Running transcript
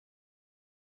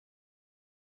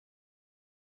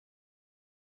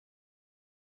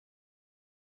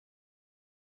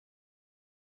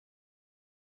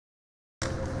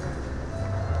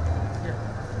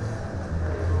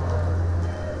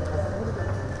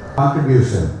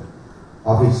Contribution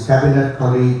of his cabinet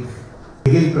colleague.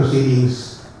 Begin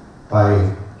proceedings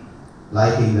by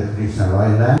lighting the traditional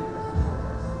oil lamp.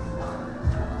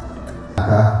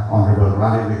 Honorable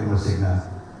Ranilwickremesinghe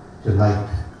to light.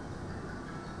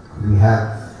 We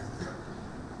have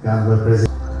the Honorable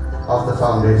President of the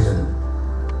Foundation.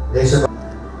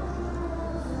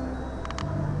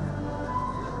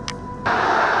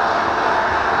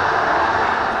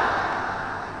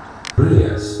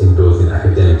 Brilliance in both in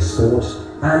academic sport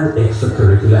and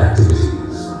extracurricular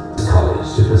activities.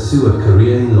 College to pursue a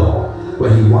career in law,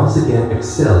 where he once again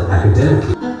excelled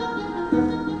academically.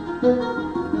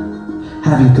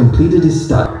 Having completed his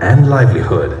study and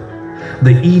livelihood,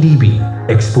 the EDB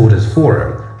Exporters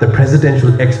Forum, the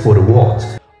Presidential Export Awards,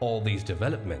 all these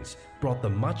developments brought the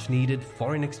much-needed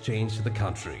foreign exchange to the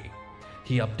country.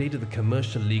 He updated the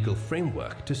commercial legal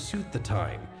framework to suit the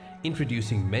time,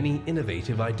 introducing many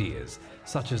innovative ideas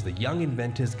such as the Young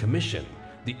Inventors Commission,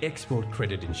 the Export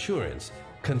Credit Insurance,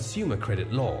 Consumer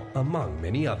Credit Law, among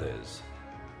many others.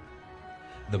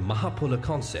 The mahapola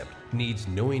concept needs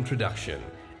no introduction.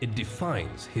 It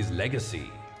defines his legacy.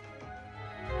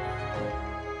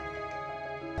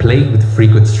 Plagued with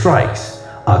frequent strikes,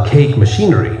 archaic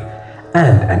machinery,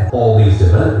 and all these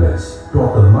developments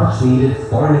brought the much-needed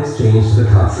foreign exchange to the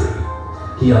country.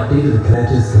 He updated the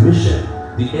Inventors Commission,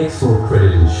 the Export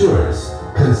Credit Insurance,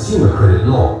 Consumer Credit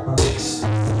Law.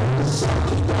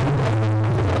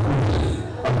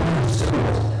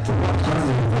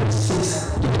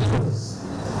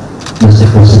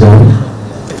 Mr. President,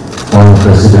 Honourable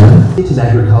President. His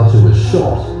agriculture was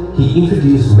short. He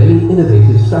introduced many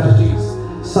innovative strategies,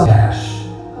 such as cash.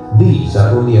 These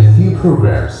are only a few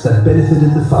programs that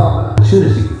benefited the farmer.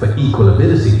 Opportunity for equal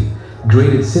ability,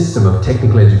 graded system of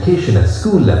technical education at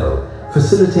school level,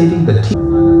 facilitating the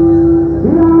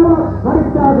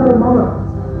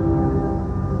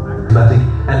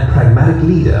pragmatic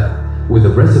leader with a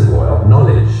reservoir of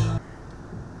knowledge.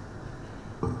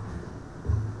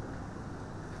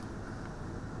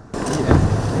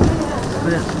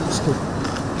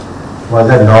 Was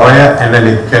a lawyer and a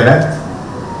lecturer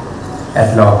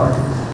at law.